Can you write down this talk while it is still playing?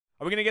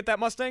Are we gonna get that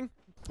Mustang?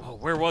 Oh,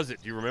 where was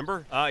it? Do you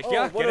remember? Yeah,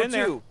 get in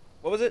there.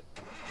 What was it?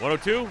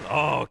 102?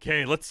 Oh,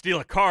 okay. Let's steal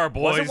a car,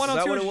 Was boys. it 102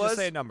 what or it did you was? just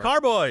say a number? Car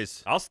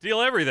Boys. I'll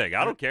steal everything.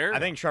 I don't care. I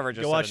think Trevor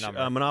just Go said watch a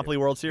number. Monopoly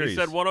World Series. He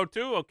said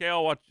 102. Okay,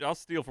 I'll watch. I'll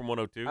steal from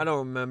 102. I don't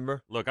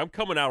remember. Look, I'm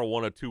coming out of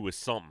 102 with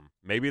something.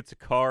 Maybe it's a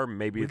car.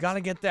 Maybe We it's.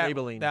 gotta get that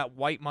Maybelline. that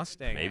white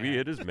Mustang. Maybe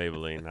it is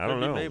Maybelline. I don't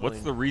Could know. be What's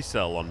Maybelline. the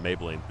resell on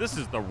Maybelline? This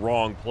is the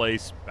wrong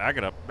place. Back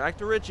it up. Back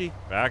to Richie.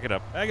 Back it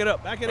up. Back it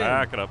up. Back it in.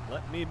 Back it up.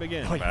 Let me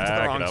begin. Oh, you went to the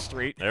Back wrong it up.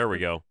 street. There we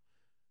go.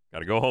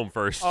 Gotta go home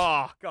first.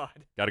 Oh God.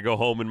 Gotta go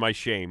home in my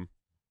shame.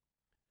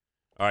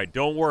 All right,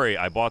 don't worry.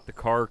 I bought the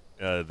car,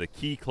 the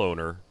key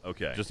cloner,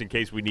 Okay. just in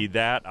case we need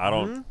that. I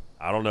don't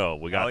know.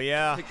 We got. Oh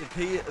yeah.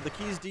 Take the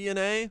key's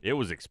DNA. It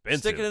was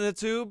expensive. Stick it in a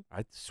tube.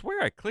 I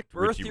swear I clicked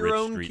Birth Richie your Rich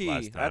own Street key.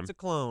 last time. That's a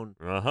clone.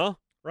 Uh-huh.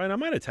 Ryan, I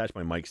might attach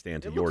my mic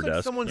stand to It your looks like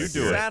desk. someone You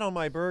do it. sat on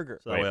my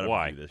burger. So Wait, I don't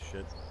why? do this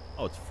shit.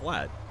 Oh, it's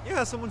flat.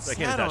 Yeah, someone So I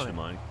sat can't attach on to it.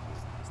 mine.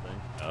 This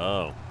thing.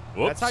 Oh.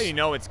 Whoops. That's how you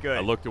know it's good.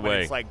 I looked when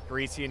away. It's like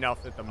greasy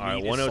enough that the meat All right,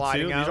 is 102.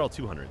 sliding These out. are all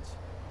 200s.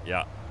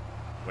 Yeah.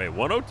 Wait,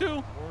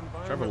 102?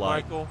 Trevor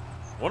lied. Michael.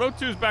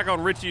 102 is back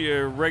on Richie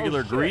regular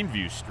Oh, shit.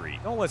 Greenview Street.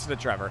 Don't listen to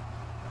Trevor.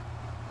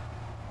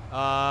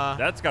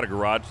 That's got a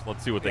garage.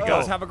 Let's see what they It got.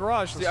 does have a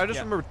garage. See, I just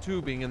Yeah. remember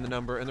 2 being in the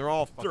number, and they're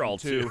all fucking They're all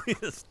 2.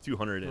 it's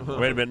 200 in.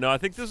 Wait a minute. No, I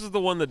think this is the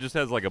one that just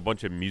has like a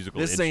bunch of musical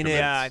This ain't instruments. it.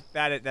 Yeah, that's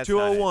not it.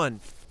 201.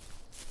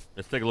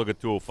 Let's take a look at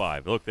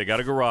 205. Look, they got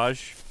a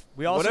garage.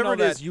 We also Whatever know it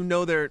that is, you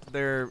know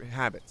their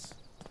habits.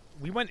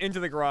 we went into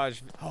the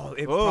garage. Oh,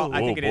 Oh. I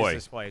think it Oh, boy. is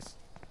this place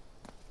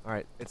All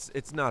right,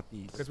 it's not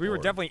these. because we were Or-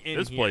 definitely in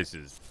This here. place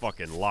is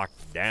fucking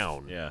locked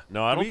down. Yeah.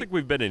 No, I don't we- think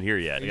we've been in here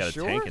yet. You got a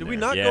sure? tank in Did there. we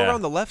not Yeah. go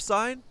around the left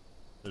side?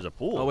 There's a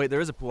pool. Oh wait, there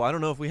is a pool. I don't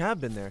know if we have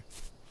been there.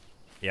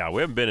 Yeah, we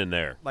haven't been in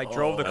there. Like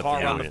drove the that's car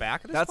the around the alien.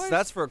 back of this That's place?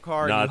 that's for a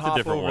car. No, you it's a hop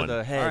different over one.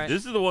 the hedge. All right.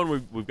 This is the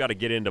one we've got to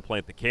get in to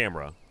plant the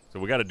camera. So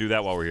we got to do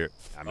that while we're here.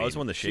 I mean, Oh, it's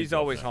when the shade She's goes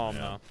always up, home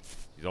yeah. though.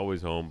 he's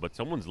always home, but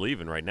someone's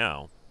leaving right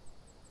now.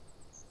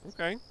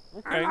 Okay.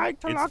 like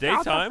to It's look out the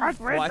daytime. front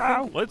Well,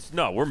 I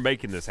think, We're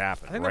making this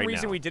happen I think right the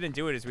reason now. we didn't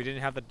do it is we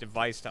didn't have the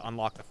device to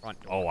unlock the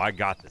front door. Oh, I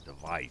got the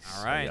device.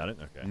 All Oh, right. you got it?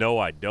 Okay. No,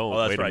 I don't. Oh,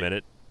 that's Wait right. a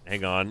minute.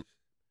 Hang on.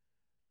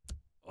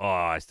 Oh,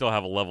 I still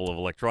have a level of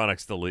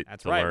electronics to learn.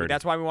 That's right.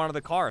 That's why we wanted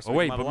the car. So Oh, we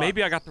wait, can but level up.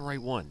 maybe I got the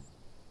right one.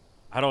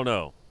 I don't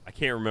know. I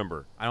can't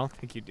remember. I don't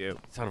think you do.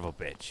 Son of a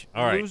bitch.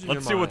 All right, Losing let's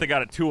your see what mind. they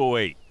got at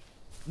 208.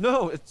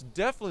 No, it's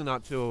definitely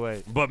not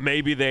 208. But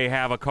maybe they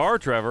have a car,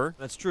 Trevor.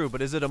 That's true,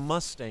 but is it a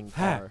Mustang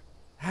car?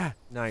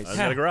 Nice. I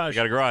got a garage. They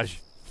got a garage.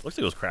 Looks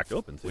like it was cracked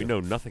open, too. We know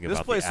nothing This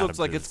about place the looks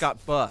like Adamses. it's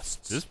got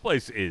busts. This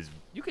place is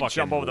You can fucking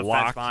jump over the fence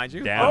locked behind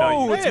you. down.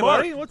 Oh, it's hey, Mark.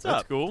 buddy. What's That's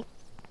up? cool.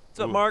 What's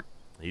up, Ooh. Mark?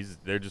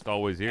 They're just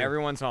always here.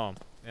 Everyone's home.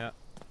 Yeah.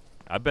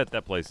 I bet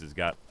that place has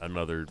got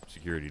another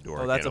security door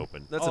Oh, I that's can't a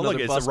open. that's Oh, another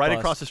look, bus it's right bus.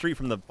 across the street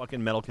from the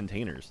fucking metal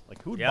containers.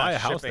 Like, who would Yeah, buy a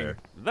house shipping. there?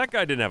 That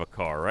guy didn't have a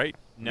car, right?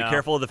 No. Be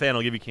careful of the fan.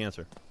 It'll give you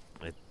cancer.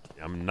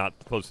 I'm not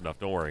close enough.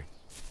 Don't worry.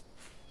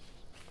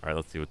 All right,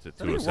 let's see what's at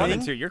What are you 207.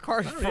 running to? Your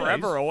car's Oh, yeah,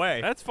 forever he's-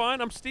 away. That's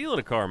fine. I'm stealing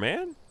a car,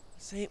 man.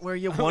 This ain't where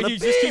you want to you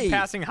be. just keep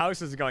passing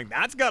houses and going,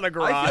 that's got a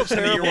garage.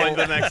 And then you're terrible. running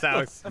to the next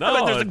house. I feel like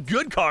No, there's a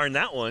good car in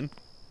that one.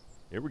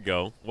 Here we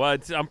go. Well,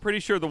 I'm pretty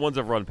sure the ones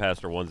I've run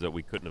past are ones that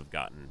we couldn't have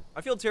gotten.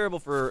 I feel terrible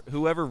for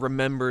whoever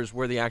remembers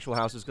where the actual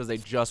house is because they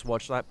just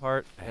watched that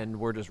part and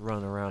we're just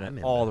running around I'm at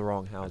in all that. the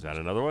wrong Is houses. that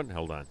another one?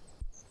 Hold on.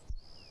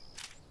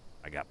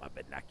 I got my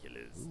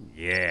binoculars.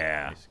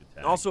 Yeah. Nice, good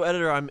tag. Also,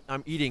 editor, I'm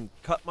eating.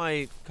 Cut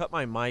my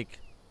mic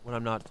when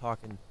I'm not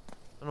talking.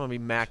 I don't want to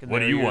be macking. What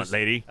do their you ears want,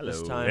 lady? this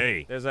Hello. time.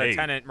 Hey. There's a hey,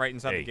 tenant right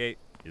inside hey. the gate.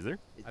 Is there?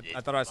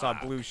 I thought I saw a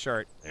blue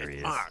shirt. There he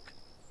is. Mark.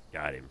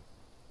 Got him.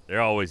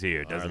 They're always here.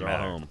 All right, Doesn't they're all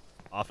matter. home.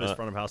 Office,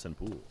 front of house, and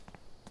pool.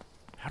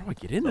 How do I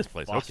get in this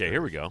place? Okay,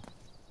 here we go.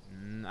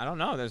 I don't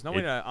know. There's no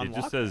way to It unlock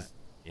just says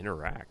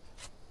interact.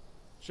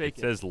 Shake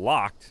It says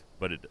locked,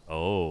 but it.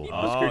 Oh.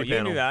 Oh, security you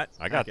panel. knew that.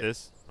 I got Hack it.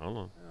 this. Hold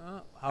on.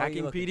 How are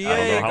you Hacking looking? PDA. I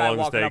don't know How guy long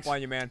this walking takes. up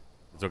on you, man.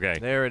 It's okay.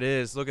 There it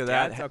is. Look at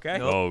Yeah, that. it's okay.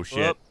 Nope. Oh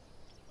shit. Whoop.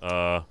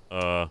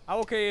 How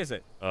okay is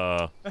it?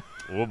 Oh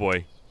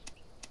boy.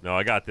 No,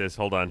 I got this.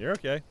 Hold on. You're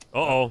okay.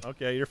 Uh-oh.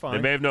 Okay, you're They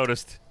fine. may have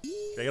noticed.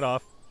 Shake it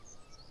off.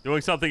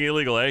 Doing something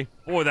illegal, eh?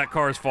 Boy, that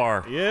car's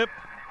far. Yep.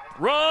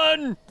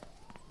 Run!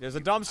 There's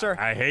a dumpster.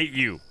 I hate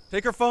you.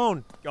 Take her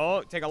phone.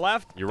 Go, take a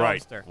left. You're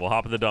dumpster. right. We'll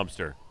hop in the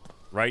dumpster.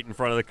 Right in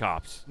front of the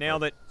cops.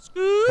 Nailed it.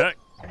 Heck.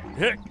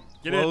 Heck.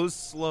 Get in. Close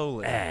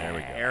slowly. There we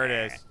go. There it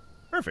is.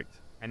 Perfect.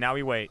 And now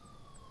we wait.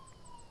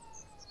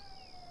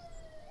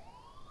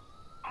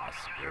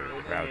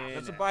 Oscar Crouch.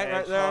 That's a bite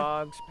right there.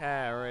 Hedgehog's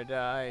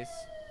paradise.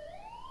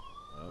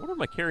 What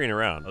am I carrying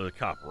around? Oh, the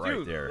cop right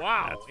Dude, there.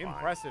 wow. That's fine.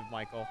 Impressive,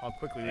 Michael. How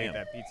quickly you ate Damn.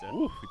 that pizza.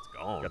 Oof, it's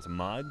gone. Got some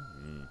mod.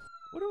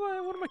 What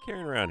am I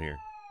carrying around here?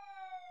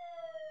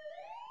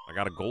 I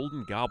got a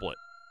golden goblet.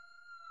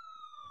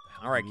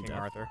 All right, Need King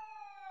that. Arthur.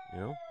 You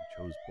know, You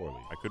chose poorly.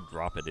 I could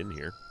drop it in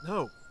here.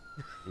 No.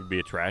 It would be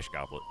a trash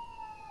goblet.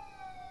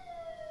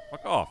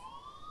 Fuck off.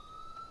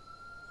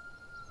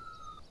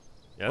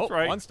 Yeah, that's Oh,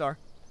 right. 1 star.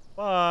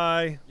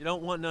 Bye. You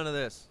don't want none of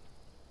this.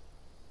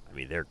 I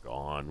mean, they're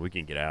gone. We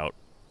can get out.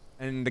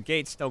 And the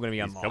gate's still going to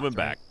be He's unlocked. coming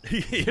back.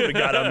 We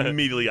got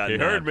immediately got He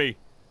heard me.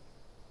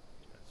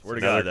 Swear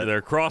to Now God,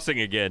 they're crossing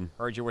again.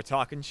 Heard you were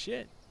talking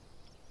shit.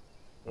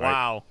 All right.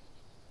 Wow.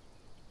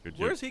 Good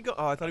job. Where's he go?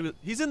 Oh, I thought he was.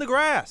 He's in the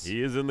grass.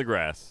 He is in the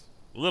grass.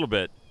 A little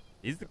bit.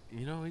 He's the,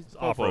 he's the off-road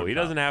popo. He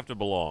cop. doesn't have to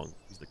belong.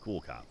 he's the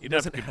cool cop. He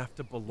doesn't have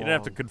to belong. You don't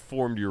have to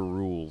conform to your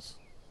rules.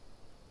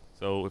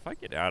 So if I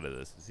get out of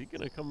this, is he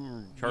gonna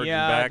come charging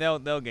Yeah,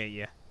 back? they'll get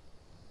you.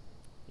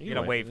 You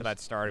gotta wait for that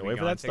star to be Wait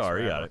for gone. that It takes star.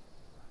 You got forever. it.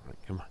 All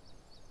right, come on.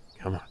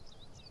 Come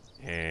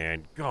on.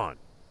 And gone.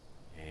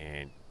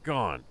 And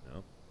gone.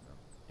 No.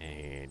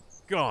 And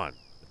gone.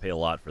 They pay a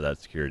lot for that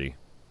security.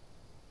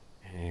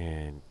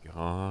 And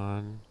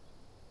gone.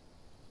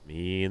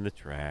 Me in the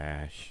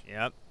trash.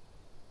 Yep.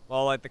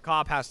 Well, like the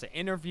cop has to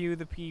interview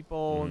the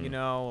people, you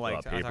know, like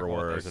out to talk about what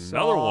paperwork. they There's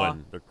another saw.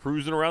 one. They're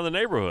cruising around the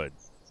neighborhood.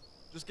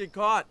 Just get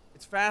caught.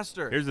 It's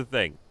faster. Here's the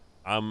thing.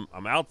 I'm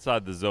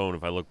outside the zone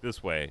if I look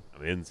this way.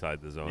 I'm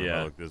inside the zone if I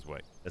Yeah. look this way.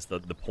 That's the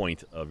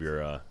point of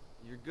your.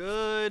 You're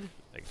good.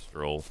 Take a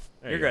stroll.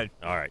 There You're you go.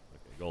 good. All right.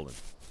 Okay, golden.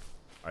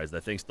 All right, is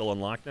that thing still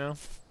unlocked now?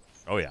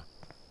 Oh, yeah.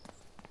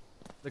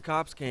 The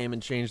cops came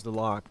and changed the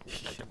lock.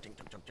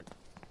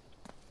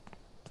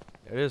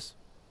 There it is.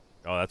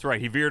 Oh, that's right.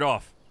 He veered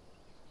off.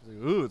 He's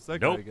like, ooh, it's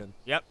that Nope. guy again.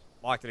 Yep.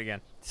 Locked it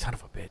again. Son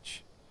of a bitch.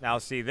 Now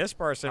see this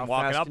person How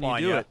walking fast up can you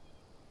on do you. it?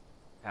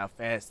 How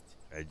fast?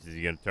 Is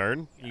he going to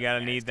turn? You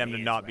gotta need them to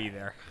not be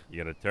there.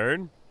 You going to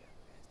turn?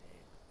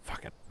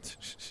 Fuck it.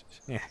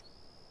 Yeah.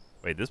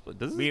 Wait, this does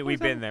this We've place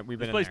been have- there. We've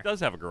been This in place there. does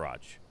have a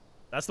garage.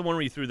 That's the one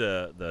where you threw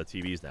the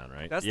TVs down,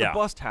 right? That's Yeah. the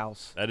bust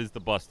house. That is the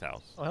bust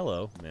house. Oh,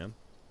 hello, ma'am.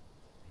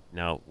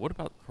 Now, what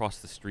about across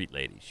the street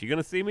lady? She going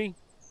to see me?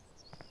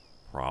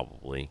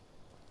 Probably.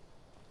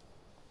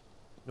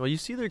 Well, you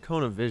see their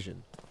cone of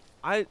vision.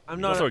 I'm There's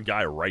not. also a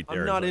guy right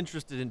there. I'm not It's like-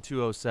 interested in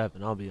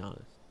 207. I'll be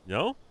honest.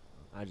 No?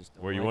 I just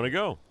don't Where you like want to it.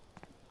 go?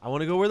 I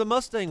want to go where the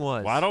Mustang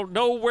was. Well, I don't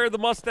know where the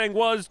Mustang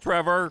was,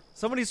 Trevor.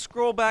 Somebody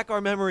scroll back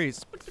our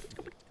memories.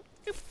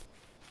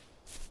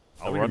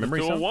 I'll we run got the memory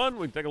 201.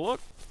 We can take a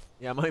look.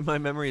 Yeah, my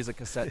memory is a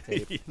cassette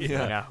tape. Yeah.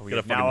 Yeah, Get we've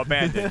a now fucking-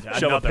 abandoned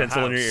Shove a another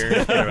pencil in your house. ear.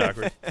 and get it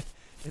backwards.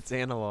 It's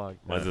analog.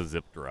 Mine's a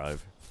zip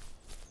drive.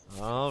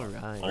 All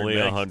right. Only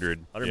megs. 100.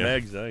 100 Yeah.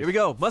 megs. Nice. Here we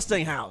go.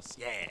 Mustang house.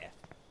 Yeah.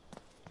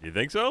 You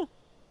think so?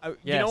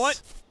 You know what?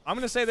 Yes. I'm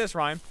gonna say this,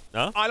 Ryan.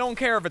 Huh? I don't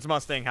care if it's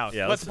Mustang House.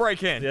 Yeah, let's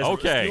break in. Yeah,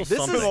 Okay. steal This For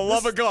something. the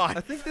love of I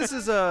God. think this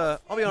is a.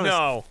 I'll be honest.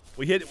 No.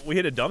 We hit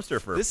a dumpster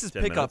for. This is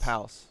 10 pickup minutes.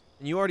 house,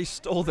 and you already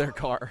stole their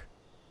car.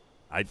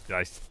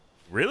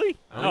 Really?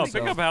 I No, think so.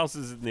 pickup house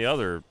is in the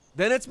other.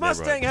 Then it's Neighborhood.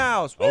 Mustang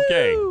house.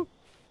 Okay. Woo!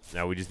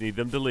 Now we just need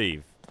them to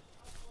leave.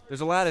 There's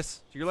a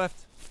lattice to your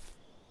left.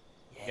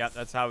 Yeah,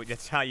 that's how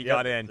you Yep,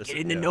 got in. this Get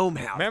is- in the yeah. gnome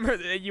house. Remember,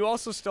 you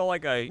also stole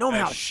like a No,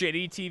 Mal.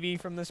 shitty TV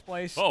from this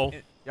place. Uh-oh.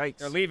 Yikes.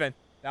 They're leaving.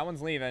 That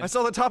one's leaving. I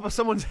saw the top of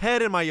someone's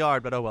head in my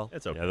yard, but oh well.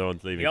 It's okay. The other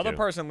one's leaving The other too.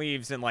 person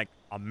leaves in like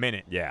a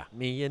minute. Yeah.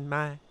 Me and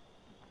my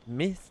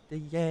Mr.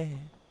 Yeah.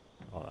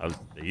 Oh, that was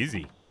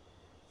easy.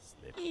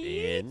 Slip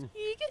in.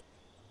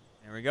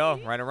 There we go.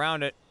 Right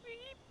around it.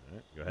 All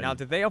right, go ahead. Now,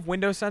 did they have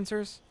window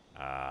sensors?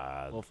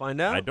 We'll find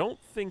out. I don't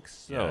think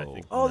so. Yeah, I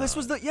think Oh, this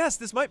was the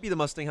this might be the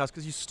Mustang house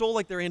because you stole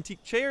like their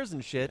antique chairs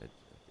and shit. And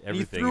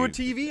you Everything threw a is-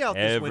 TV out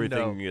this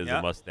window. Everything is Yeah.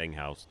 a Mustang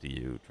house to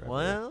you, Trevor.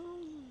 Well,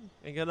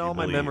 I got all You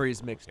my believe.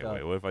 memories mixed Okay, up.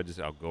 wait, what if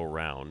I'll go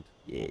around?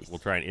 Yes. We'll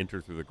try and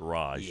enter through the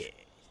garage. Yeah.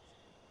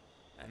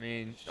 I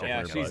mean, Don't yeah,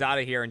 worry she's about out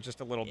of here in just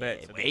a little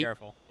bit, so be wait.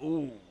 careful.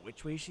 Ooh,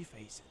 which way is she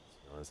facing?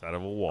 On the side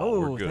of a wall.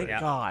 Oh, We're good. thank Yeah.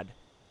 God.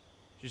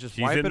 She's just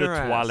She's wiping in the her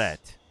ass.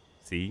 toilet.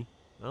 See?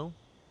 Well,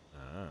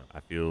 Ah. I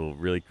feel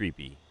really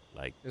creepy.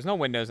 Like, There's no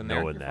windows in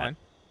there. Knowing You're that. fine.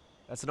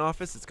 that's an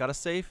office. It's got a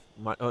safe.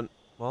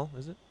 Well,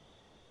 is it?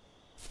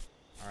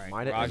 All right.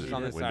 Might it- Garage is is it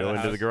on a this side window of the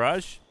into the house.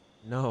 garage?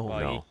 No. Well, No.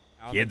 I don't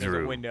think Kids' there's a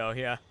room. window,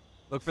 yeah.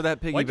 Look for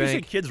that piggy Why'd you say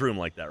bank. kids' room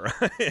like that,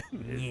 right?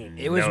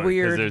 It was No, 'cause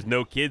weird. There's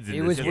no kids in It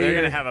this was thing. They're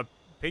going to have a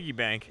piggy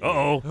bank.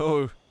 Uh-oh.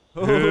 Oh.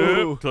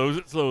 Oh. Close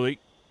it slowly.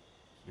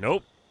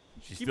 Nope.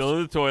 She's still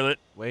in the toilet.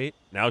 Wait.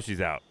 Now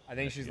she's out. I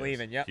think she's Yes.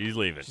 leaving, yep. She's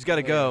leaving. She's got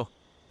to go.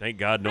 Thank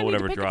God no one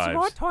ever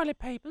drives. toilet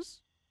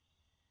papers.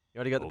 You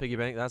already got the Oh. piggy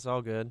bank. That's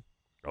all good.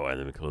 Oh, and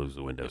let me close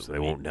the window so they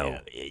won't know.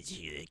 It's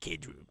the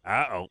kid's room.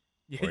 Uh-oh.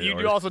 Yeah, Or- you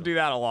or- do also do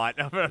that a lot.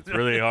 It's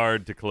really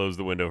hard to close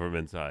the window from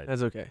inside.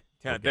 That's okay.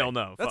 Yeah, Okay. they'll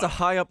know. That's Fuck. a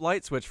high up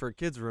light switch for a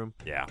kid's room.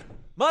 Yeah.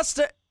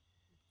 Mustang.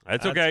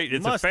 That's That's okay.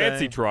 It's a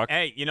fancy Mustang. truck.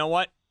 Hey, you know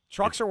what?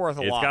 Trucks are worth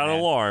a It's lot. got an man.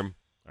 alarm.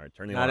 All right,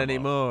 turn the Not alarm off.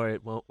 anymore.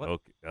 It won't. What?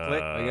 Okay.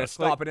 Click. I guess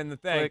Stop it in the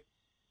thing. Click.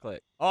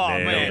 Click. Oh,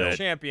 Nailed man. it.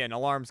 Champion.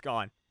 Alarm's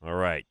gone. All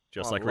right.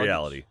 Just Oh, like luggage.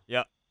 reality.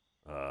 Yep.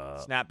 Uh,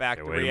 Snap back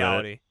okay, to wait a minute.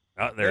 reality.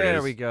 oh, there it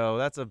is. we go.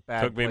 That's a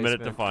bad Took me a minute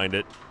to placement. find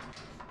it.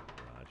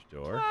 Garage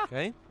door.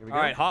 Okay. Here we go.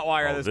 All right,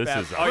 hotwire Oh, this this bad.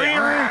 is Oh,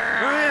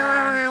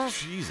 yeah.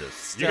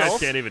 Jesus. You guys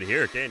Stealth. can't even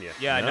hear, can you?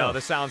 Yeah, No. no,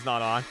 the sound's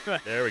not on.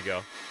 There we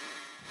go.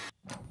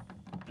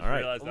 All right.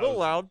 Realized A little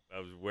loud. I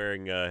was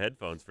wearing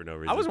headphones for no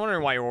reason. I was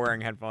wondering why you were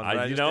wearing headphones, but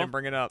I you just know, didn't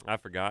bring it up. I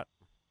forgot.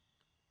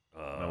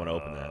 Might wanna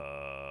open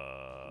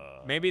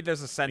that. Maybe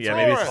there's a sensor. Yeah,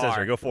 maybe it's a in the car.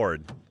 sensor. Go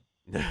forward.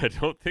 I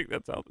don't think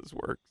that's how this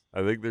works.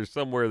 I think there's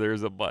somewhere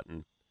there's a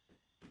button.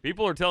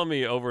 People are telling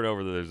me over and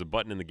over that there's a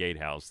button in the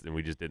gatehouse, and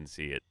we just didn't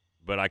see it.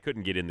 But I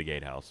couldn't get in the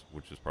gatehouse,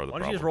 which was part of the Why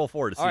don't problem. you just roll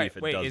forward to see All right, if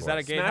it wait, does is work? that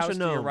a Smash gatehouse a to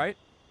your gnome. right?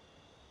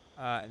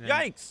 And then-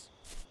 Yikes!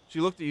 She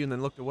looked at you and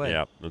then looked away.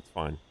 Yeah, that's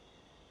fine.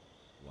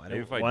 Why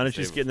Maybe if I don't you save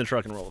just get in the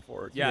truck and roll it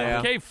forward? Yeah. Yeah.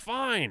 Okay,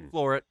 fine.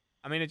 Floor it.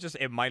 I mean,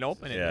 it might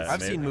open it. Yeah, I've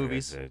maybe. seen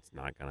movies. It's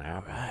not gonna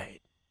happen. Right.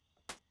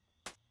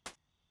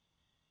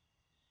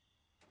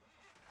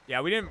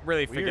 Yeah, we didn't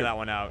really figure Weird. that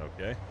one out.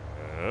 Okay.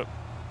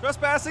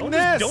 Trespassing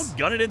Don't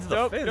gun it into the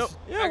Nope, fence. nope.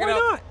 Yeah, Back it why up.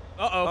 not?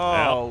 Uh-oh.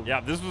 Oh, Yeah,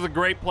 this was a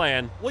great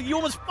plan. Well, you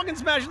almost fucking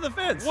smashed the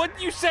fence.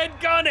 What you said,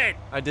 gun it.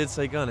 I did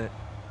say gun it.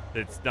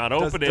 It's not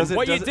Does- opening. does it-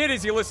 What you did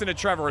is you listened to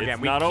Trevor It's again.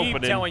 We not keep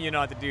opening. telling you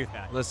not to do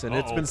that. Listen,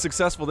 it's Uh-oh. been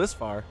successful this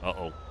far.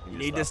 Uh-oh. You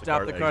need to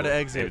stop the car to Maybe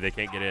exit. they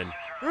can't get in.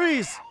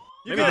 Freeze!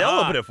 You Maybe got- they'll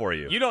open it for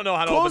you. You don't know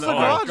how to Close open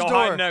the door. garage Go door.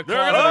 hide in a They're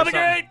closet gonna or open the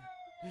something. gate.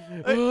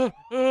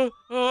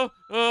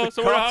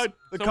 Somewhere to hide.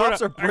 The Somewhere cops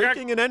to- are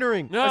breaking and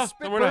entering. No, I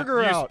spit somewhere to-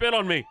 burger you out. spit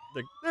on me.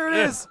 There it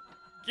Yeah. is.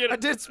 Get I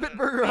it. did spit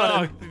burger Oh,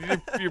 on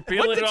him. you're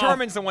peeling What it off.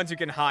 determines the ones you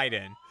can hide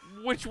in?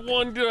 Which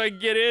one did I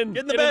get in?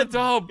 Get in the bed.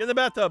 tub. Get in the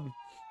bathtub.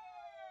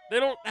 They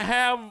don't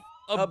have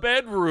a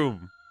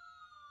bedroom.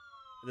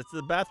 That's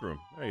the bathroom.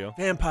 There you go.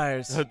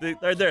 Vampires.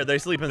 They're there. They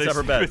sleep in They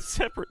separate sleep in beds.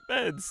 separate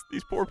beds.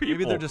 These poor people.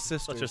 Maybe they're just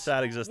sisters. Such a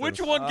sad existence.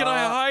 Which one can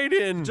I hide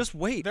in? Just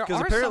wait, There because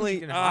are some apparently you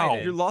can hide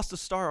in. you lost a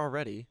star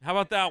already. How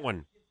about that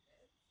one?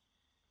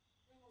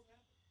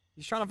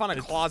 He's trying to find a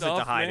It's closet to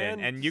stuff, hide man.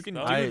 in, and you can do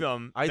Stuff.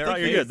 them. I They're think all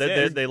You're you good.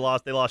 did. They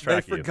lost They track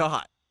of you.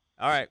 forgot.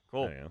 All right,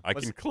 cool. There you go. I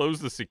can close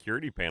the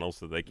security panel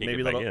so they can't Maybe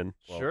get back they'll- in.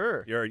 Well,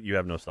 Sure. You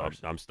have no stars.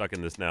 I'm stuck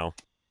in this now.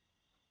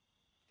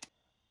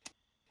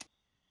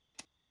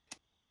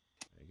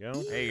 There you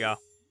go. There you go.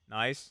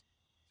 Nice.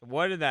 So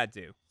what did that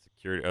do?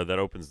 Security. Oh, that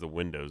opens the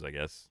windows, I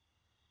guess.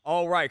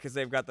 Oh, right, because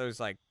they've got those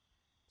like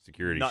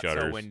Security nutso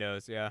shutters.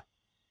 windows. Yeah.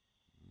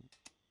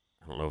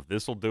 I don't know if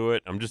this will do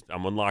it. I'm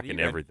unlocking You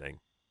good? everything.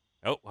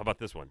 Oh, how about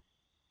this one?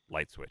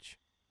 Light switch.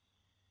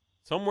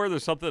 Somewhere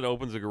there's something that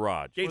opens a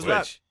garage. Gate What is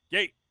switch. that?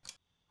 Gate.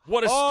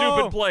 What a Oh!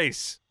 stupid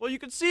place. Well, you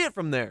can see it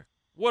from there.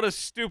 What a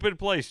stupid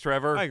place,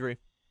 Trevor. I agree.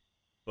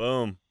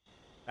 Boom.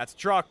 That's a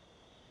truck.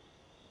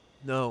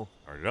 No.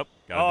 Start it up.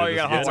 Oh, Gotta do you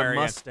this gotta again. It's Where a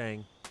again?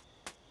 Mustang.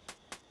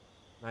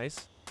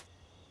 Nice.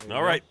 There you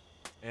All go. right.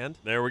 And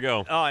There we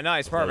go. Oh,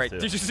 nice, perfect. two.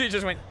 Did you see? It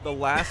just went. the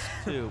last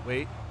two.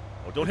 Wait.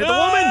 Oh, don't hit the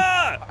woman.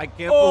 Ah! I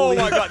can't Oh believe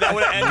my God, that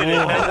would have ended it.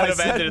 Whoa. That I would have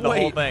said ended the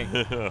whole wait.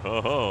 thing.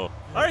 oh, All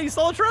right, you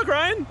stole a truck,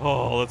 Ryan.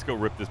 let's go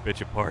rip this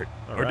bitch apart.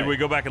 All Or do right. we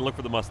go back and look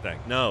for the Mustang?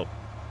 No.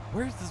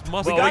 Where's this Well,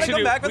 Mustang? we gotta should go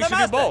do, back for we the should do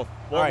Mustang. both.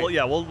 Well, All right.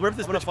 yeah, we'll rip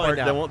this I'm gonna bitch apart. find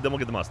Then out. we'll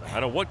get the Mustang. I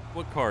don't. What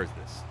car is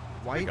this?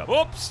 White. Pick up.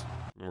 Whoops.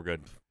 We're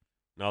good.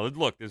 Now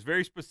look, there's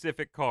very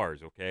specific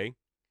cars. Okay.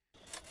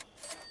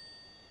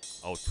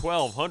 Oh,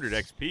 1200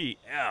 XP.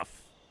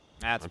 F.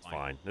 That's That's fine.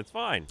 fine. That's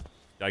fine.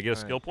 Did I get a All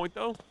skill right. point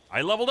though?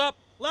 I leveled up.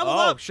 Level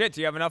Oh up. shit!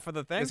 Do you have enough for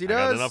the thing? Yes, he I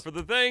got does. enough for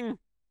the thing.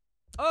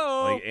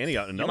 Oh. Like, and he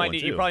got another you might one need.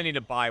 too. You probably need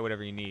to buy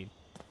whatever you need.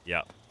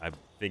 Yeah, I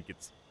think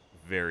it's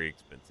very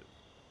expensive.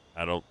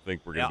 I don't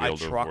think we're Yeah, gonna be able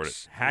to afford it.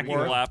 trucks Hacking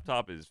worth-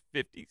 laptop is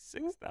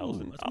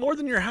 $56,000. Ooh, that's more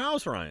than your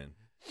house, Ryan.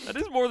 That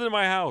is more than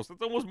my house.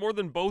 That's almost more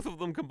than both of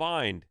them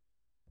combined.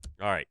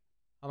 All right,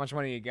 How much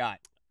money you got?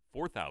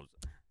 4,000.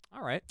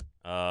 All right.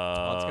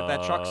 Let's get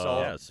that truck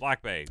sold. Yes.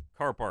 Black Bay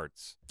car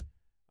parts.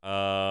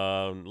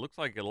 Looks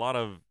like a lot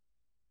of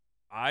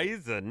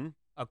Eisen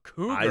A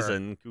cougar.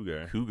 Eisen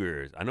Cougar.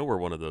 Cougars. I know where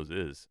one of those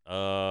is.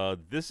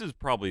 This is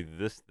probably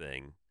this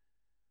thing.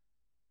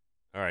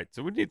 All right,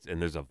 so we need,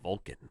 and there's a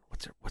Vulcan.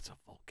 What's a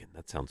Vulcan?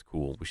 That sounds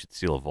cool. We should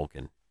steal a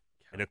Vulcan.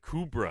 And a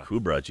Cobra.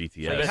 Cobra So you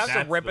GTS. have to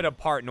That's rip the- it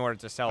apart in order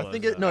to sell I those.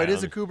 think it. though. No, it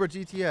is a I'm- Cobra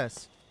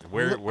GTS.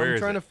 Where I'm is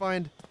trying it? to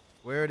find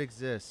where it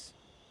exists.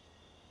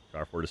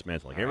 Car for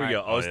dismantling. Here All we go.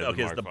 right. Oh, Oh, it's, yeah, the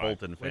okay, it's the Mark V.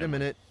 Bolton family. Wait a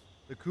minute.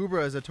 The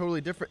Cobra is a totally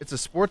different. It's a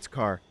sports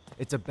car.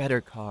 It's a better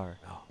car.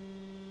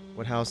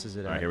 What house is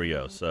it All at? right, here we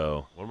go.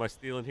 So, What am I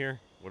stealing here?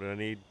 What do I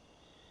need?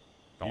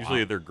 Oh,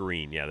 Usually they're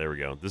green. Yeah, there we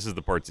go. This is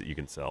the parts that you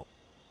can sell.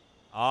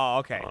 Oh,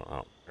 okay.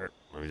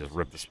 Let me just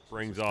rip the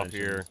springs off Suspension.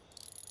 here.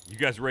 You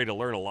guys ready to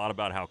learn a lot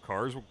about how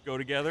cars go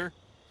together?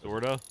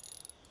 Sorta.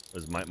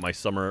 was my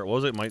summer. What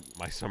was it? My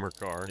summer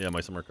car.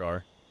 My summer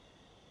car.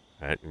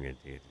 All right, I'm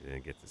gonna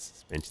get the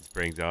suspension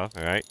springs off.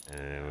 All right,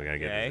 and we gotta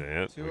get Okay.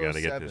 this. We gotta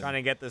get this. Trying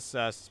to get this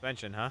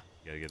suspension, huh?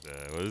 Gotta get the.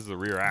 Well, this is the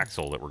rear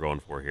axle that we're going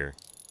for here.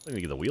 I think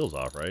we get the wheels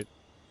off, right?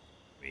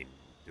 I mean,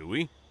 do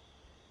we?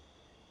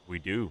 We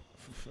do.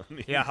 I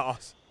mean, Yeah.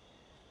 Awesome.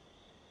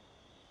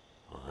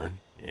 Hold on.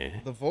 Yeah.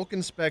 The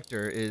Vulcan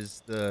Spectre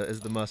is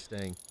the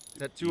Mustang.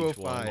 It's at Each one.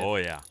 205. Oh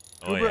yeah.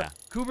 Oh Cobra, yeah.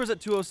 Cobra's at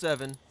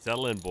 207.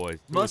 Settle in, boys.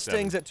 207.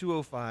 Mustang's at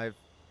 205.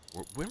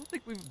 We don't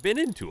think we've been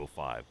in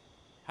 205.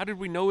 How did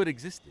we know it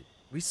existed?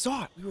 We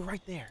saw it. We were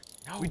right there.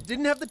 No. We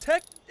didn't have the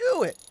tech to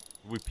do it.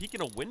 Were we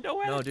peeking a window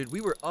at No, it? dude,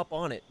 we were up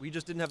on it. We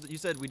just didn't have. You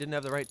said we didn't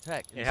have the right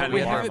tech. It And had so to we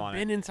be had alarm haven't on it.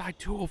 been inside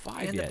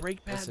 205 and yet. the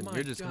brake pad. Listen, my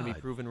you're just gonna be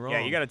God. proven wrong. Yeah,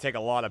 you got to take a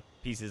lot of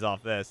pieces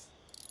off this.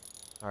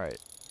 All right.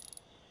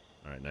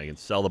 All right, now you can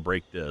sell the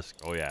brake disc.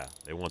 Oh yeah,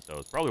 they want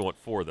those. Probably want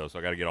 4 though, so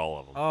I got to get all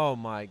of them. Oh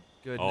my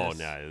goodness. Oh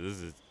no,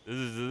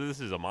 this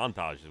is a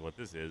montage, is what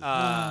this is.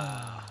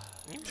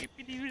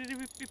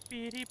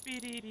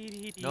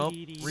 Nope,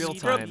 real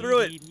Scrub time. through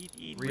it.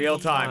 Real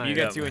time. You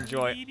time. get to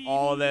enjoy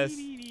all this.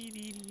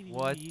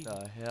 What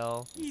the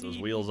hell? Get those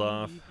wheels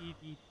off.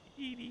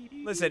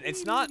 Listen,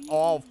 it's not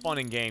all fun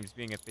and games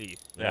being a thief.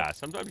 Yeah,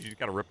 sometimes you just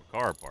got to rip a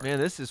car apart. Man,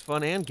 this is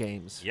fun and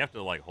games. You have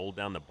to like hold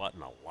down the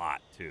button a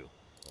lot too.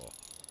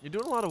 You're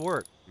doing a lot of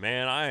work.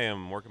 Man, I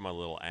am working my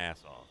little ass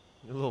off.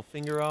 Your little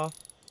finger off.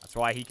 That's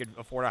why he could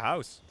afford a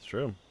house. It's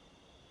true.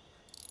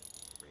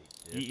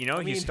 You know,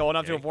 I he's mean- still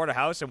enough to Okay. afford a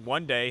house, and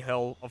one day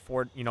he'll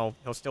afford, he'll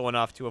still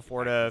enough to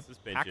afford a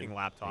Suspension. hacking Can you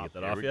laptop. get that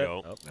There off we yet?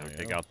 go. Oh, Now there we you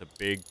take go. out the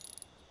big,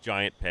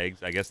 giant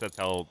pegs. I guess that's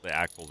how the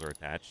axles are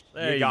attached.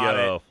 There you got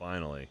go. it.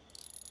 Finally.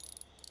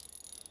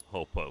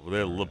 Oh,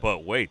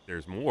 but wait,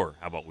 there's more.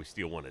 How about we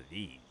steal one of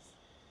these?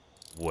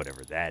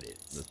 Whatever that The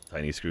is.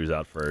 tiny screws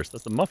out first.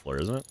 That's the muffler,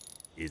 isn't it?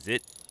 Is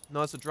it?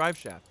 No, it's a drive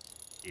shaft.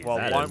 Is Well,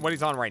 that what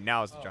he's on right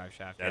now is the drive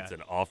shaft. That's yeah.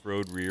 an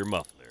off-road rear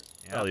muffler.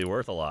 Probably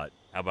worth a lot.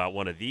 How about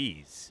one of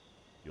these?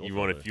 Fuel You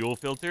want a filter. fuel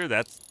filter?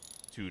 That's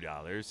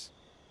 $2.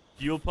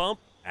 Fuel pump?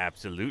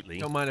 Absolutely.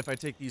 Don't mind if I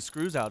take these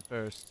screws out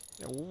first.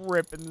 They're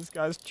ripping this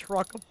guy's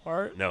truck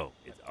apart. No,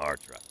 it's our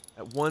truck.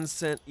 At 1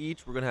 cent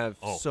each, we're gonna have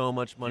Oh, so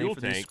much money fuel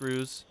for these tank.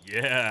 screws.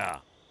 Yeah.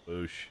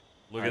 Boosh.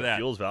 Look All at right, that.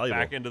 Fuel's valuable.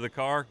 Back into the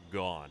car,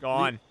 gone.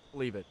 Gone.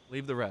 Leave it.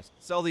 Leave the rest.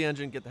 Sell the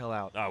engine. Get the hell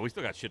out. We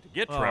still got shit to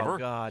get, Oh Trevor.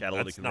 God.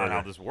 Catalytic That's not how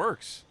converter. this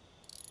works.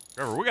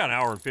 Trevor, we got an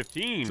hour and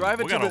 15. Drive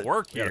it we to gotta the-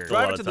 work We gotta here. fill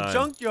out Drive it of to the time.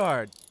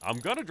 junkyard. I'm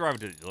gonna drive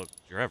it to. Look,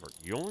 Trevor,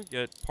 you only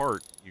get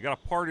you gotta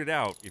part it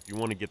out if you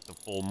want to get the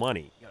full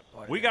money.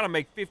 We gotta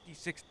make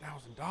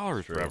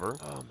 $56,000, True. Trevor.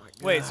 Oh my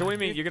God. Wait, so what do you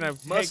mean? You're gonna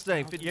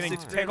Mustang, take, you're gonna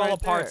 56 take grand all the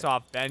right parts there.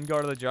 off, then go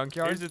to the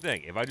junkyard? Here's the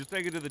thing: if I just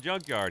take it to the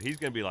junkyard, he's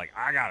gonna be like,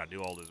 "I gotta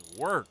do all this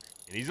work,"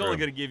 and he's only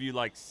True. gonna give you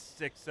like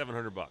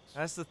 $600-700.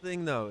 That's the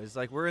thing, though. Is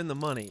like we're in the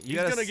money. You He's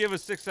gotta gonna s- give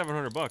us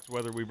 $600-700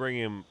 whether we bring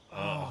him a Oh,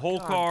 whole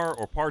God. car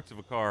or parts of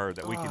a car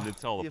that we can Ah, then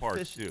sell the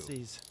parts to.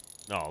 efficiencies.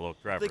 No,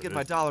 look, Trevor. Thinking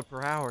my this- dollar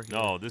per hour here.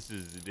 No, this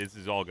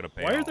is all gonna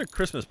pay Why are off. there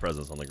Christmas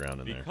presents on the ground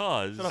in there?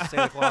 Because Shut up,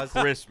 Santa Claus.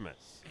 Christmas.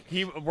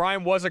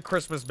 Ryan was a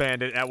Christmas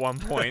bandit at one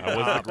point. I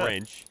was the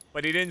Grinch.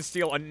 But he didn't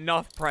steal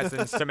enough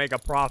presents to make a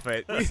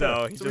profit, so he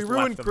So just we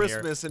ruined left them here.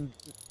 Christmas and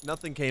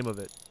nothing came of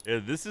it.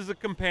 This is a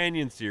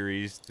companion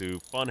series to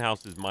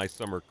Funhouse's My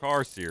Summer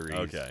Car series.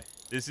 Okay.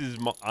 This is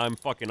I'm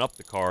fucking up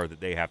the car that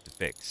they have to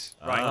fix.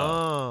 Right.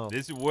 Oh.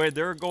 This is where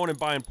they're going and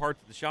buying parts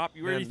at the shop.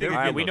 Where Man, do you think they're- they're All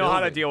right, getting we those? know how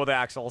to building. deal with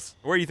axles.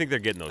 Where do you think they're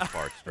getting those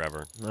parts,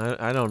 Trevor?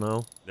 I don't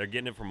know. They're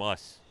getting it from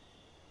us.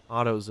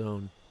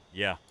 AutoZone.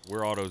 Yeah, we're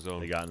They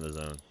AutoZone. got in the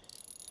zone.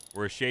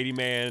 We're a shady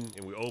man,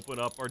 and we open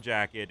up our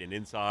jacket, and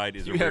inside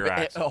is You a have rear a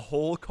axle.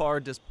 whole car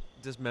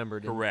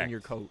dismembered Correct. in your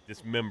coat.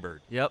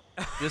 Dismembered. Yep.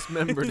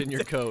 Dismembered in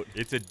your coat.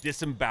 It's a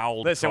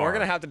disemboweled Listen, car. we're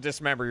gonna have to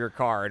dismember your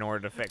car in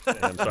order to fix it.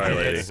 I'm sorry,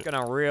 lady. It's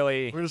gonna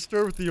really. We're gonna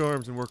start with the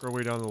arms and work our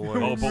way down the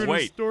line. Oh, but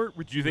wait. Do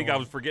you think I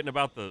was forgetting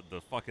about the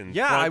fucking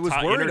Yeah, front I was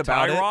ti- worried inner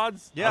about tie it.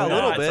 rods? Yeah, a I'm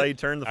little not. bit. That's how you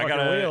turn the I fucking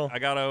gotta, wheel. I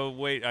gotta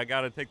wait. I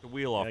gotta take the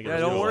wheel off. Yeah, Yeah,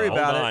 first. don't worry Hold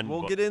about on, it.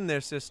 We'll but- get in there,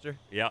 sister.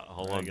 Yeah,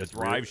 hold I on. The guess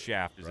drive rear-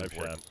 shaft is drive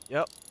important. shaft.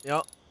 Yep.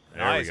 Yep. There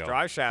Nice, we go.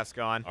 drive shaft's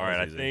gone. All right, I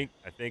That's easy. think.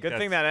 Good thing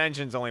that's- that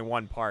engine's only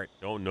one part.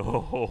 Don't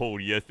know.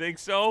 You think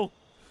so?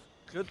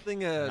 Good thing.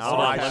 No, Hold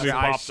on, I, let me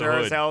I pop the sure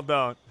as hood. hell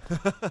don't.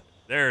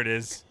 There it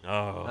is.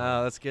 Oh.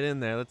 Let's get in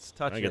there. Let's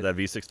touch I it. get that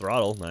V6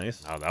 throttle.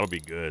 Nice. Oh, that'll be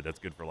good. That's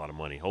good for a lot of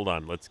money. Hold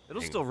on. Let's.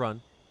 It'll hang still on.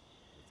 run.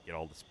 Let's get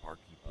all the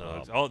sparky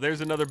plugs. Oh,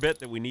 there's another bit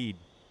that we need.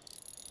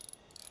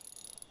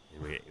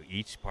 And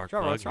each spark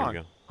Trevor, plug. what's Here we wrong?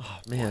 go. Oh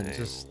man, One,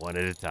 just one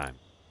at a time.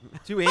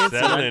 too antsy.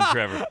 Settle in,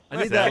 Trevor. I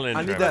need Settle that- in,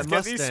 I need Trevor. that Let's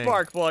get these Mustang.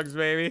 spark plugs,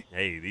 baby.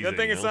 Hey, these Good are,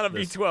 thing you it's know, not a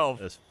this- V12.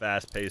 This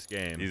fast-paced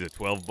game. These are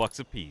 $12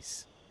 a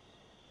piece.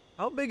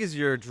 How big is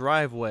your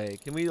driveway?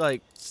 Can we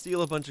like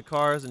steal a bunch of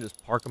cars and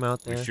just park them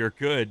out there? We sure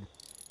could.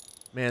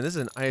 Man, this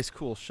is an ice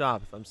cool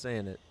shop if I'm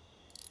saying it.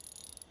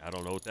 I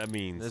don't know what that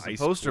means. There's a Ice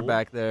poster cool?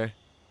 back there.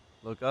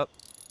 Look up.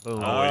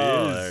 Boom. Oh,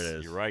 it is. there it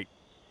is. You're right.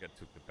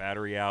 Took the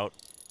battery out.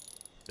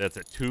 That's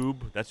a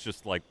tube. That's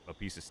just like a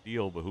piece of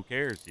steel, but who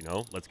cares, you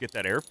know? Let's get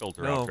that air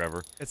filter No, out,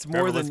 Trevor. It's Trevor,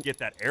 more than let's get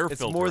that air it's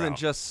filter more than out.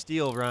 just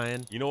steel,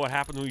 Ryan. You know what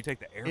happens when you take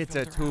the air It's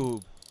filter a out?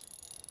 tube.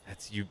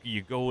 That's you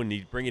go and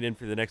you bring it in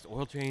for the next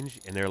oil change,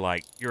 and they're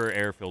like, "Your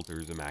air filter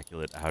is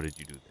immaculate. How did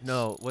you do this?"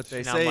 No, what they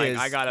And I'm say like, is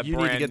I got a you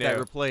need to brand get that new.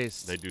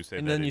 replaced. They do say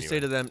and that then you say anyway.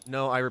 to them,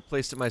 "No, I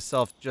replaced it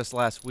myself just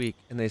last week,"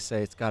 and they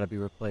say it's got to be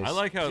replaced. I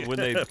like how when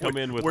they come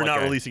in with We're like not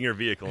a, releasing your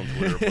vehicle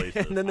until we replace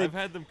it. and then I've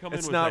had them come in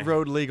it's with not a,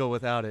 road legal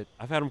without it.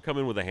 I've had them come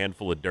in with a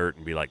handful of dirt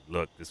and be like,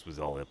 "Look, this was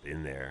all up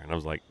in there," and I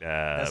was like,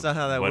 That's not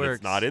how that but works.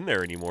 it's not in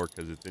there anymore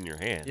because it's in your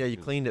hand." Yeah, you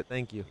 'Cause- cleaned it.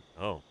 Thank you.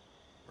 Oh,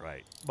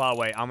 right. By the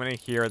way, I'm gonna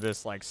hear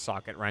this like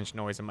socket wrench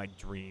noise in my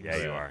dreams. Yeah,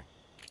 you are.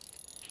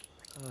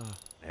 Ugh.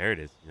 There it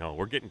is. No,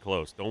 we're getting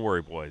close. Don't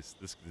worry, boys.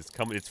 This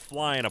coming. It's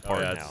flying Oh,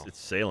 apart yeah, now. it's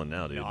sailing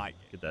now, dude. No,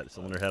 Get that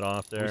cylinder head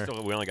off there.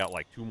 We only got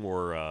like two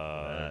more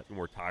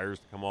tires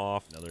to come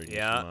off. Another ignition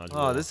Yeah. module.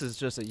 Oh, this is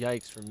just a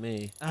yikes for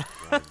me.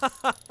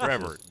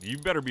 Trevor, you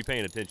better be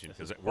paying attention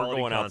because we're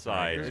quality going content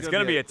outside. right It's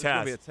gonna be a there's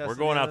gonna be test. test We're at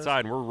going the end of this.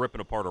 outside and we're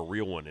ripping apart a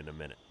real one in a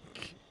minute.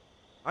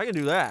 I can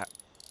do that.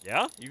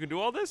 Yeah, you can do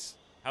all this.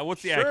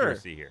 What's the Sure.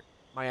 accuracy here?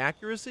 My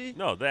accuracy?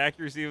 No, the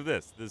accuracy of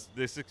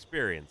this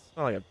experience.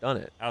 Oh, I've done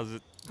it. How's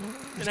it?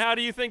 And how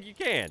do you think you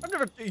can? I've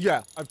never.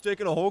 Yeah, I've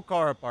taken a whole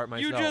car apart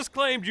myself. You just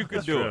claimed you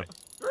could do true. it.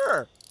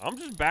 Sure. I'm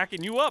just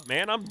backing you up,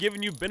 man. I'm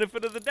giving you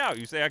benefit of the doubt.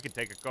 You say I could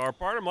take a car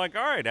apart. I'm like,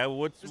 all right,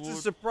 what's This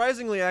is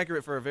surprisingly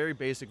accurate for a very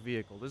basic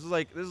vehicle. This is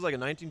like a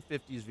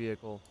 1950s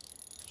vehicle.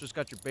 It's just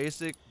got your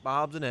basic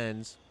bobs and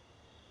ends.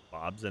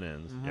 Bobs and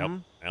ends.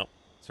 Mhm. Yep.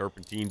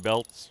 Serpentine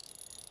belts.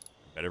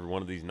 I bet every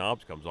one of these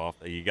knobs comes off.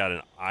 You got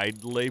an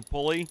idly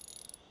pulley.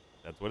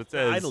 That's what it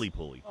says. Idly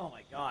pulley. Oh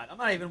my god, I'm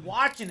not even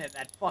watching it,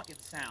 that fucking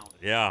sound.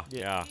 Yeah.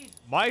 Jesus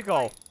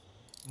Michael.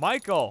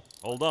 Michael.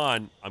 Hold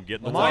on. I'm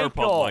getting the Michael. water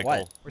pump,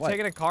 Michael. What? We're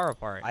taking a car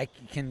apart. I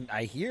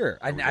hear.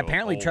 And we go.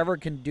 apparently Oh. Trevor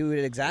can do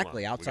it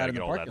exactly Hold on. We outside gotta in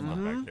the get all that parking stuff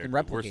lot. back Mhm. there. Can We're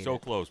replicate so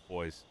it. close,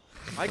 boys.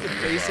 I could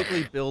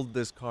basically build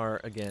this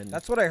car again.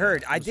 That's what I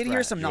heard. I From did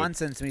hear scratch. some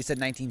nonsense when he said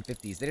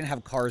 1950s. They didn't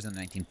have cars in the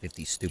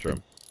 1950s. Stupid.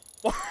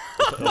 True.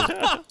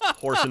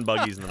 Horse and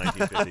buggies in the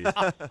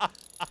 1950s.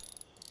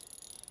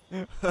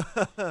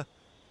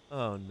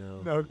 Oh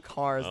no. No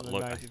cars in the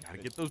Look, I 1950s. gotta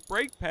get those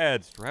brake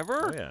pads,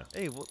 Trevor. Oh, yeah.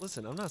 Hey, well,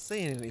 listen, I'm not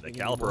saying anything. The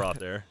caliper anymore. off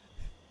there.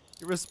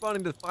 You're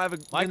responding to five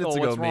Michael, minutes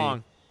ago. what's me.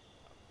 wrong?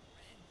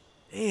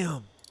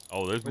 Damn.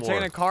 Oh, there's We're more.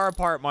 taking a car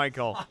apart,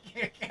 Michael.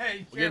 We're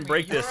getting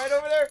break this. Right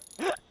over there.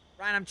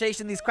 Ryan, I'm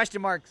chasing these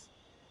question marks.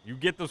 You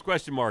get those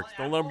question marks.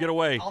 Don't let them get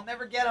away. I'll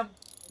never get them.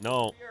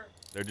 No,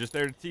 they're just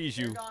there to tease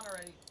They're you. gone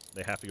already.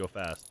 They have to go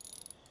fast.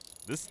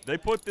 They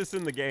put this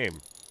in the game.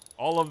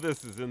 All of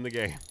this is in the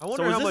game. I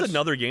wonder So is how this much.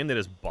 another game they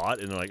just bought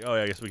and they're like, oh,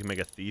 yeah, I guess we can make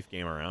a thief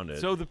game around it.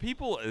 So the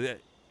people,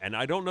 and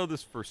I don't know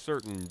this for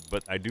certain,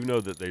 but I do know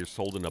that they're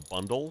sold in a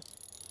bundle.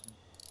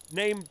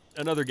 Name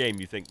another game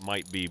you think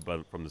might be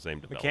from the same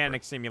developer.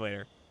 Mechanic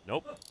simulator.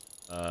 Nope.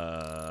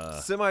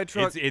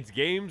 Semi-truck. It's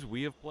games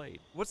we have played.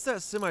 What's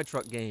that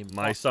semi-truck game?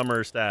 My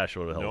summer stash,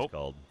 what the hell Nope. it's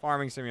called.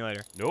 Farming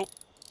simulator. Nope.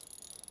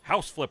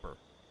 House Flipper.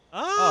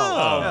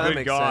 Oh, yeah, that good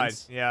makes God.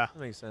 sense. Yeah. That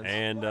makes sense.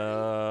 And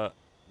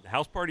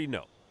House Party,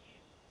 no.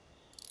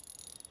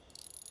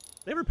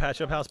 They ever patch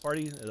up House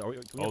Party? Can we Oh,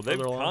 get they've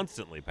further along?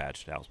 constantly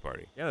patched House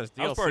Party. Yeah, there's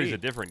House DLC. Party's a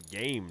different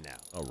game now.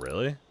 Oh,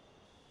 really?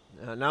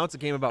 Now it's a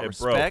game about Hey,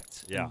 bro.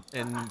 respect. Yeah.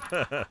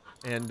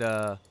 And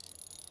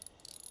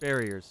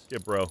barriers. Yeah,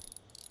 bro.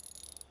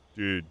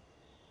 Dude.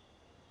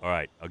 All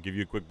right, I'll give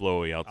you a quick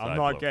blowy outside. I'm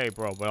not blow. gay,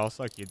 bro, but I'll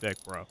suck your dick,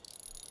 bro.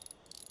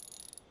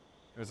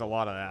 There's a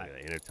lot of that.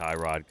 Yeah, inner tie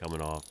rod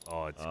coming off.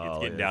 Oh, it's Oh,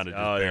 getting yeah, down to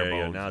it's- just oh, bare there you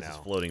go. bones Now it's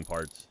just floating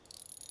parts.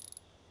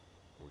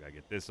 We gotta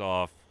get this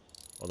off.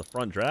 Oh, the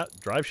front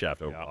drive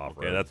shaft Yeah, off.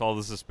 okay, that's all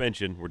the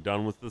suspension. We're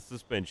done with the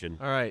suspension.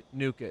 All right,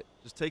 nuke it.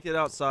 Just take it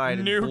outside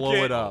and Nuke blow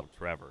it. it up. Oh,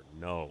 Trevor,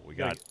 no, we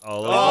got. Oh,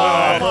 Oh, look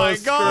my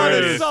at God, What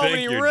do there's you so think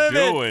many you're rivets.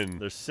 doing?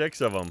 There's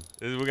 6 of them.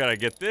 We gotta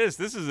get this.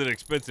 This is an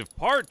expensive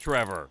part,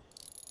 Trevor.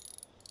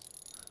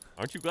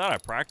 Aren't you glad I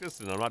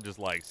practiced and I'm not just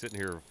like sitting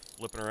here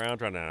flipping around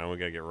trying to? We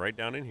gotta get right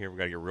down in here. We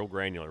gotta get real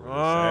granular with this.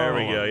 Oh. There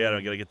we Hold go. on. Yeah,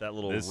 we gotta get that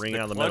little ring the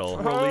out of the clutch middle.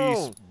 release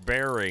Oh.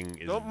 bearing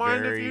is Don't mind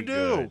if very you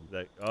do.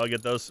 good. Oh,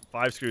 get those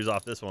 5 screws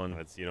off this one.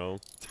 That's, you know,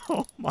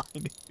 Don't mind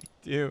if you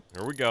do.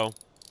 here we go.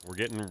 We're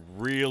getting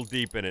real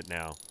deep in it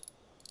now.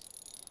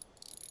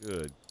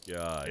 Good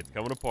God. It's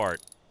coming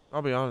apart.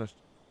 I'll be honest.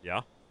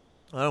 Yeah.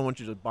 I don't want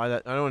you to buy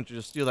that. I don't want you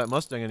to steal that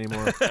Mustang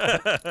anymore.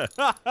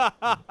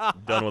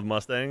 Done with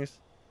Mustangs?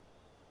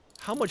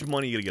 How much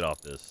money you gonna get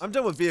off this? I'm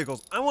done with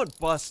vehicles. I want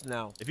bus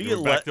now. If you You're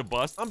get back to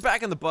bust. I'm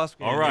back in the bus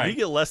game. All right. if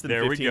you get less than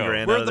There we 15 go.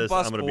 grand We're out of the this,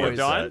 bus I'm gonna be boys.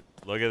 upset.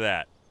 Look at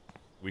that.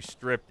 We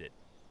stripped it.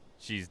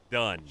 She's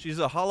done. She's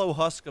a hollow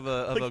husk of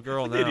a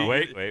girl Look at now. you.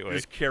 Wait. You're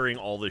just carrying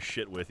all this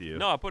shit with you.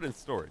 No, I put it in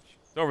storage.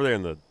 It's over there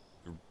in the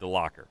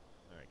locker.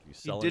 All right, can you He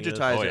sell any of this?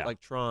 digitized Oh, it yeah.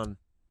 like Tron.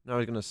 Now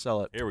he's gonna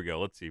sell it. Here we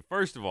go. Let's see.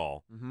 First of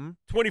all, Mm-hmm.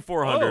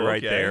 2,400 Oh, right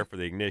okay. there for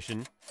the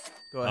ignition.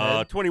 Go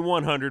ahead.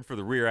 2,100 for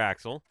the rear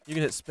axle. You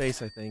can hit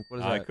space, I think.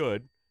 What is I that?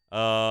 could.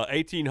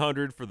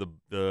 1,800 for the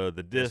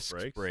disc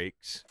brakes.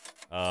 brakes.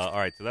 All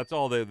right, so that's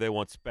all they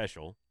want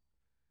special.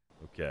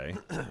 Okay.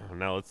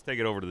 Now let's take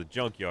it over to the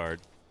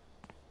junkyard.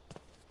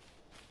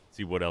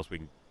 See what else we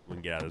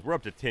can get out of this. We're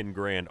up to 10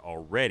 grand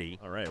already.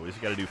 All right, we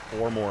just got to do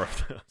 4 more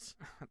of those.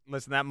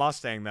 Listen, that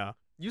Mustang, though.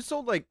 You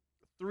sold like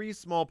 3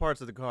 small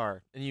parts of the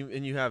car, and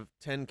you have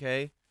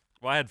 10K.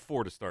 Well, I had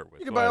 4 to start with.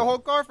 You can so buy I- a whole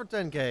car for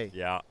 10K.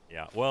 Yeah.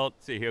 Well,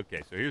 see,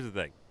 okay, so here's the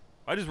thing.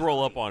 I just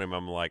roll up on him.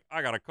 I'm like,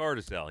 I got a car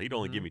to sell. He'd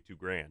only give me 2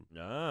 grand.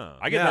 Ah.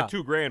 I get Yeah. that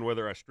 2 grand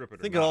whether I strip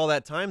it Think or of not. all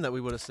that time that we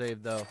would have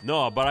saved, though.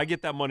 No, but I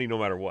get that money no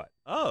matter what.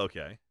 Oh,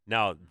 okay.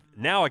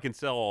 Now I can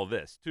sell all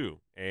this too,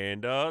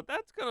 and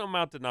that's gonna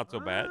amount to not so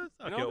bad.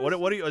 Okay. You know,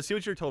 What do you? Let's see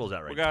what your totals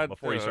at right we now got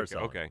before you start okay,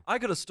 selling. okay. I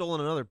could have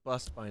stolen another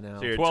bus by now.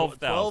 So you're 12,000.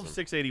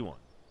 12,681.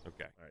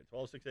 Okay. All right,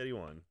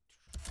 12,681.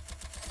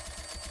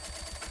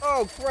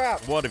 Oh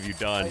crap! What have you I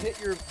done? hit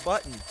your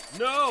button.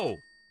 No.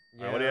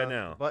 All right, what do you got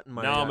now? Button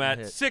might Now have I'm gotten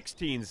at hit.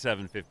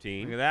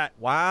 16,715. Look at that.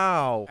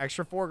 Wow.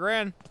 Extra $4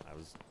 grand.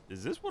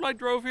 Is this what I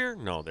drove here?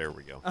 No, there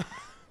we go.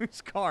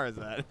 Whose car is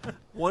that?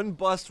 One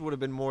bust would have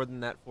been more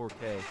than that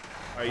 4K.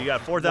 All right, you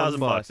got 4,000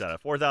 bucks out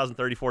of it.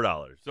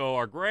 $4,034. So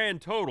our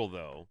grand total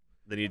though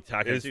Then you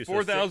tack it is to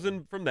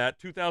 4,000 from that,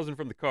 2,000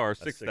 from the car,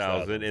 That's 6,000,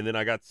 6,000. and then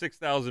I got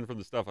 6,000 from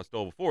the stuff I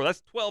stole before.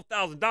 That's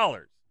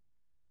 $12,000.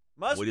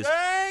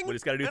 Mustang. we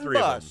just gotta do and 3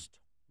 of them. bust.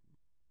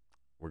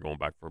 We're going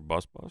back for a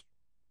bus. Bust.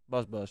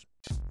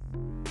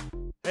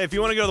 Hey, if you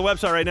want to go to the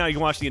website right now, you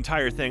can watch the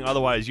entire thing.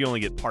 Otherwise, you only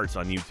get parts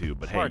on YouTube.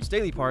 But Parts,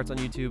 daily parts on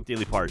YouTube. hey,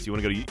 daily parts. You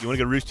want to go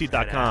to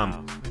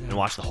roosterteeth.com and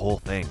watch the whole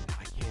thing.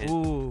 I can't.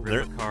 Ooh.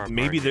 rip a car apart.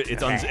 Maybe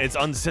it's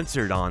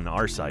uncensored on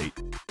our site.